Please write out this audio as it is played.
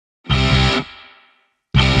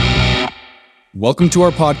Welcome to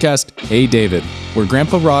our podcast, Hey David, where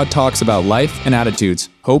Grandpa Rod talks about life and attitudes,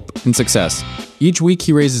 hope and success. Each week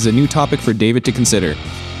he raises a new topic for David to consider.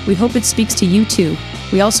 We hope it speaks to you too.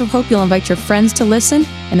 We also hope you'll invite your friends to listen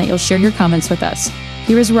and that you'll share your comments with us.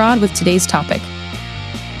 Here is Rod with today's topic.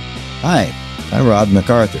 Hi, I'm Rod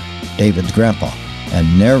MacArthur, David's grandpa,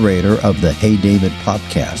 and narrator of the Hey David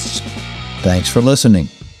podcasts. Thanks for listening.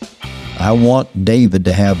 I want David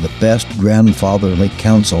to have the best grandfatherly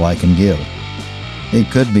counsel I can give. It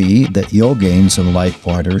could be that you'll gain some life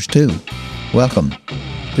pointers too. Welcome.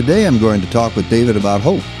 Today I'm going to talk with David about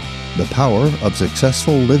hope, the power of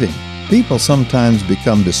successful living. People sometimes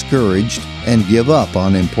become discouraged and give up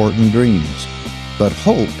on important dreams. But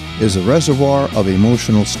hope is a reservoir of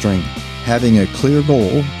emotional strength. Having a clear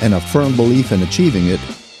goal and a firm belief in achieving it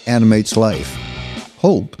animates life.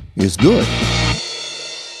 Hope is good.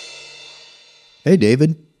 Hey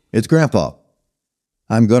David, it's Grandpa.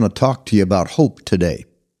 I'm going to talk to you about hope today.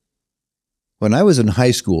 When I was in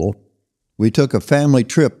high school, we took a family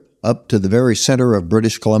trip up to the very center of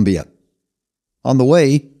British Columbia. On the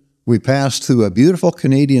way, we passed through a beautiful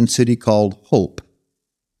Canadian city called Hope.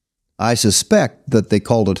 I suspect that they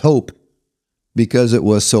called it Hope because it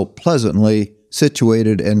was so pleasantly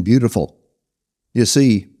situated and beautiful. You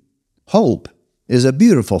see, hope is a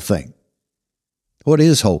beautiful thing. What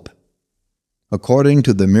is hope? According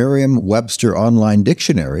to the Merriam-Webster Online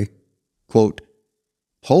Dictionary, quote,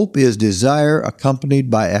 hope is desire accompanied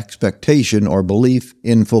by expectation or belief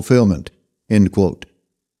in fulfillment, end quote.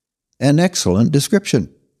 An excellent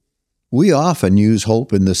description. We often use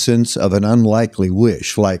hope in the sense of an unlikely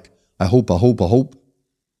wish, like, I hope.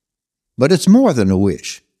 But it's more than a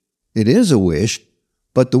wish. It is a wish,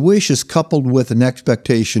 but the wish is coupled with an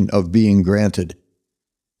expectation of being granted.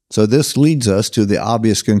 So this leads us to the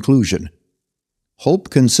obvious conclusion.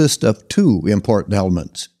 Hope consists of two important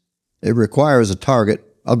elements. It requires a target,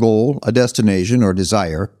 a goal, a destination, or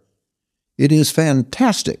desire. It is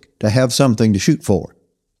fantastic to have something to shoot for.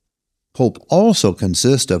 Hope also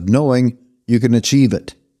consists of knowing you can achieve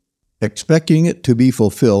it, expecting it to be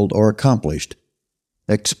fulfilled or accomplished.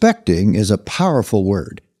 Expecting is a powerful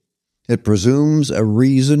word. It presumes a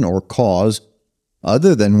reason or cause,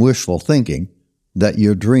 other than wishful thinking, that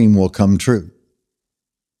your dream will come true.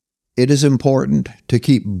 It is important to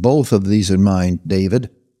keep both of these in mind, David.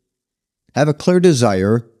 Have a clear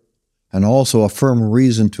desire and also a firm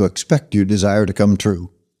reason to expect your desire to come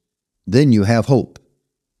true. Then you have hope,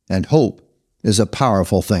 and hope is a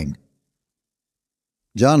powerful thing.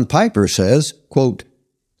 John Piper says, quote,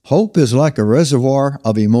 hope is like a reservoir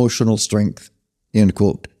of emotional strength, end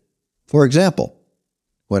quote. For example,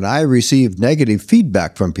 when I receive negative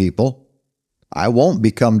feedback from people, I won't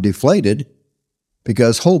become deflated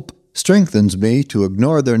because hope strengthens me to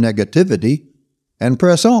ignore their negativity and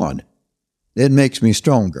press on. It makes me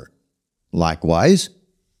stronger. Likewise,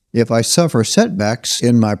 if I suffer setbacks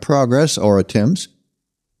in my progress or attempts,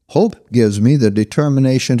 hope gives me the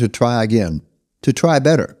determination to try again, to try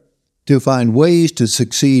better, to find ways to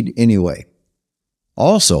succeed anyway.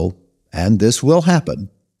 Also, and this will happen,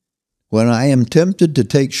 when I am tempted to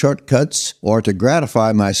take shortcuts or to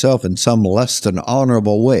gratify myself in some less than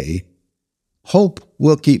honorable way, hope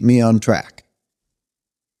will keep me on track.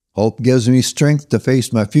 Hope gives me strength to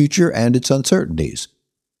face my future and its uncertainties.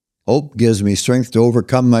 Hope gives me strength to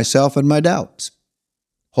overcome myself and my doubts.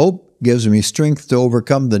 Hope gives me strength to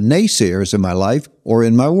overcome the naysayers in my life or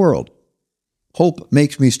in my world. Hope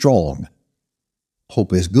makes me strong.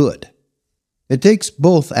 Hope is good. It takes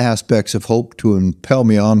both aspects of hope to impel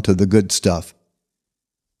me on to the good stuff.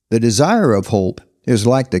 The desire of hope is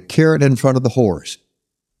like the carrot in front of the horse.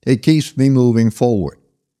 It keeps me moving forward.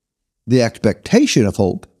 The expectation of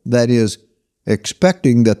hope, that is,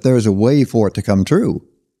 expecting that there's a way for it to come true,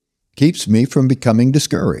 keeps me from becoming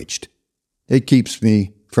discouraged. It keeps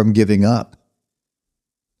me from giving up.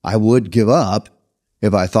 I would give up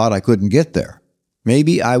if I thought I couldn't get there.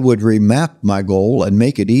 Maybe I would remap my goal and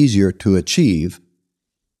make it easier to achieve,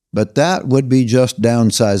 but that would be just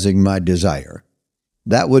downsizing my desire.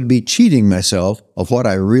 That would be cheating myself of what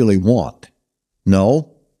I really want. No.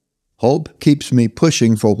 Hope keeps me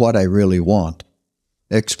pushing for what I really want,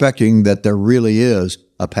 expecting that there really is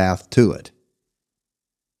a path to it.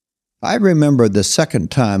 I remember the second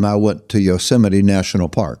time I went to Yosemite National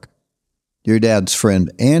Park. Your dad's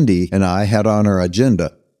friend Andy and I had on our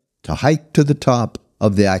agenda to hike to the top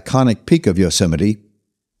of the iconic peak of Yosemite,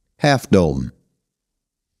 Half Dome.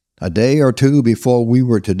 A day or two before we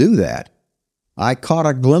were to do that, I caught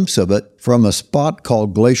a glimpse of it from a spot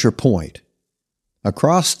called Glacier Point.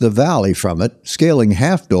 Across the valley from it, scaling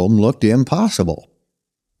Half Dome looked impossible.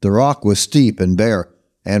 The rock was steep and bare,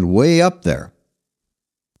 and way up there,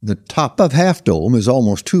 The top of Half Dome is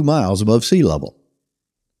almost 2 miles above sea level.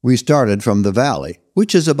 We started from the valley,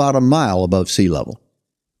 which is about a mile above sea level.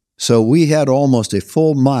 So we had almost a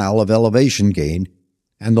full mile of elevation gain,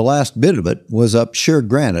 and the last bit of it was up sheer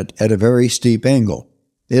granite at a very steep angle.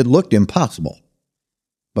 It looked impossible.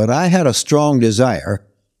 But I had a strong desire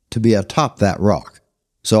to be atop that rock,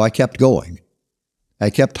 so I kept going. I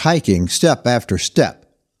kept hiking step after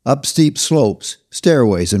step, up steep slopes,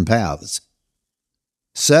 stairways, and paths.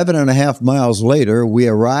 7.5 miles later, we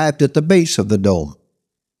arrived at the base of the dome.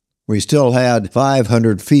 We still had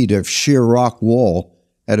 500 feet of sheer rock wall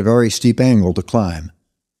at a very steep angle to climb.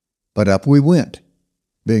 But up we went,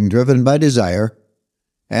 being driven by desire,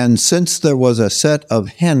 and since there was a set of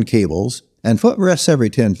hand cables and footrests every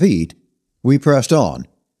 10 feet, we pressed on.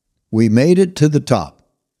 We made it to the top.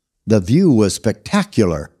 The view was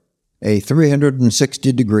spectacular, a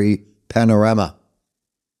 360-degree panorama.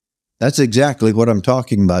 That's exactly what I'm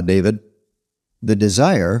talking about, David. The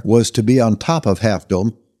desire was to be on top of Half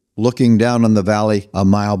Dome, looking down on the valley a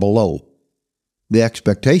mile below. The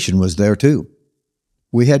expectation was there, too.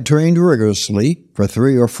 We had trained rigorously for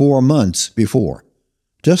 3 or 4 months before.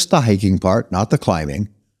 Just the hiking part, not the climbing.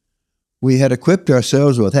 We had equipped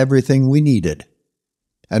ourselves with everything we needed,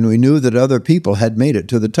 and we knew that other people had made it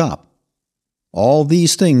to the top. All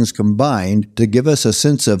these things combined to give us a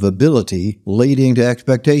sense of ability leading to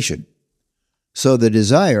expectation. So the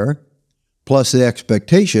desire, plus the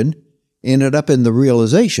expectation, ended up in the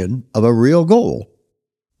realization of a real goal.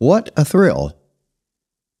 What a thrill!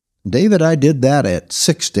 David, I did that at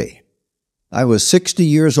 60. I was 60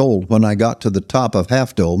 years old when I got to the top of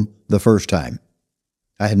Half Dome the first time.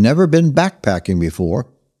 I had never been backpacking before,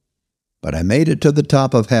 but I made it to the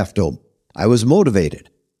top of Half Dome. I was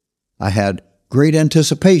motivated. I had great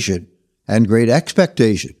anticipation and great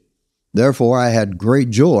expectation. Therefore, I had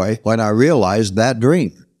great joy when I realized that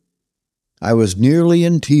dream. I was nearly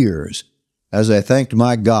in tears as I thanked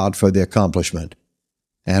my God for the accomplishment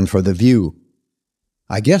and for the view.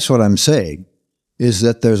 I guess what I'm saying is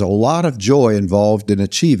that there's a lot of joy involved in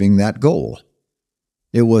achieving that goal.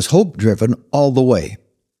 It was hope-driven all the way.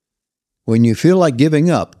 When you feel like giving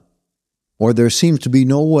up, or there seems to be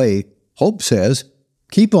no way, hope says,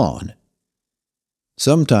 keep on.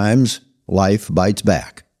 Sometimes life bites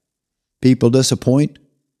back. People disappoint,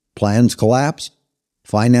 plans collapse,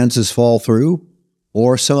 finances fall through,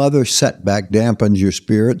 or some other setback dampens your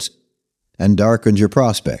spirits and darkens your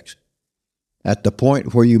prospects. At the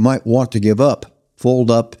point where you might want to give up,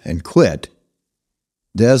 fold up, and quit,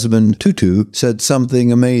 Desmond Tutu said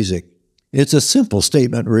something amazing. It's a simple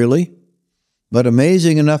statement, really, but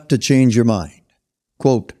amazing enough to change your mind.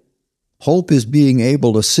 Quote, "Hope is being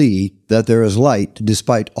able to see that there is light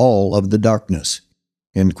despite all of the darkness."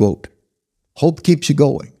 End quote. Hope keeps you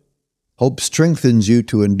going. Hope strengthens you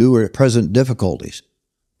to endure present difficulties.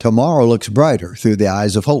 Tomorrow looks brighter through the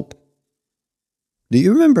eyes of hope. Do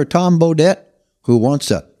you remember Tom Bodett, who wants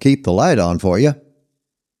to keep the light on for you?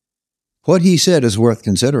 What he said is worth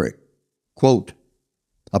considering. Quote,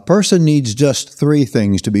 "A person needs just 3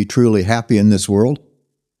 things to be truly happy in this world: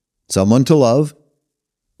 someone to love,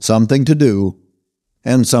 something to do,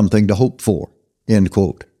 and something to hope for." End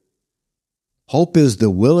quote. Hope is the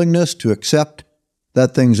willingness to accept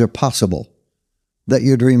that things are possible, that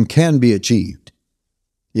your dream can be achieved.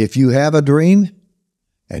 If you have a dream,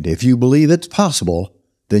 and if you believe it's possible,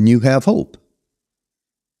 then you have hope.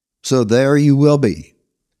 So there you will be,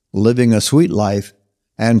 living a sweet life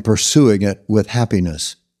and pursuing it with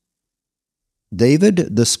happiness.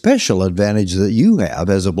 David, the special advantage that you have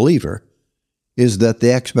as a believer is that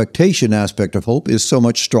the expectation aspect of hope is so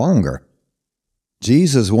much stronger.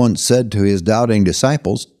 Jesus once said to his doubting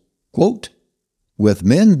disciples, quote, "With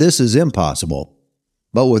men this is impossible,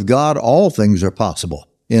 but with God all things are possible."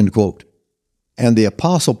 End quote. And the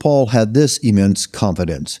Apostle Paul had this immense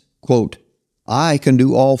confidence, quote, "I can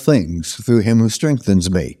do all things through him who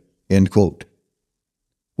strengthens me." End quote.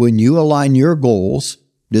 When you align your goals,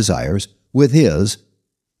 desires, with his,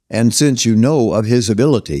 and since you know of his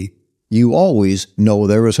ability, you always know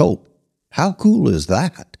there is hope. How cool is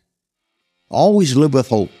that? Always live with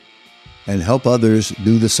hope and help others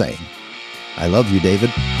do the same. I love you, David.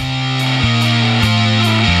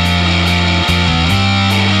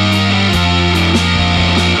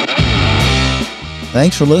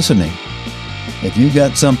 Thanks for listening. If you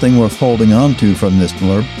got something worth holding on to from this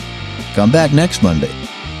blurb, come back next Monday.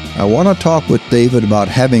 I want to talk with David about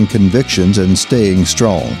having convictions and staying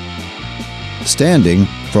strong. Standing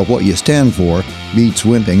for what you stand for beats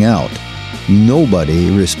wimping out. Nobody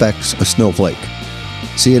respects a snowflake.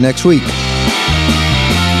 See you next week.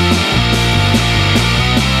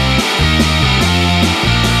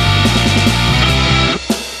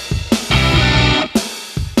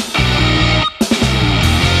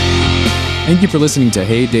 Thank you for listening to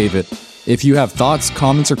Hey David. If you have thoughts,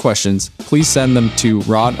 comments, or questions, please send them to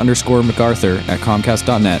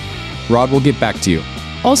rod_MacArthur@comcast.net. Rod will get back to you.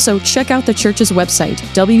 Also, check out the church's website,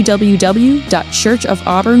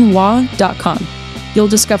 www.churchofauburnois.com. You'll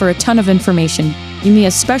discover a ton of information. You may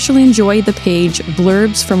especially enjoy the page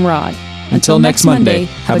Blurbs from Rod. Until next Monday,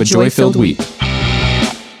 have a joy-filled week.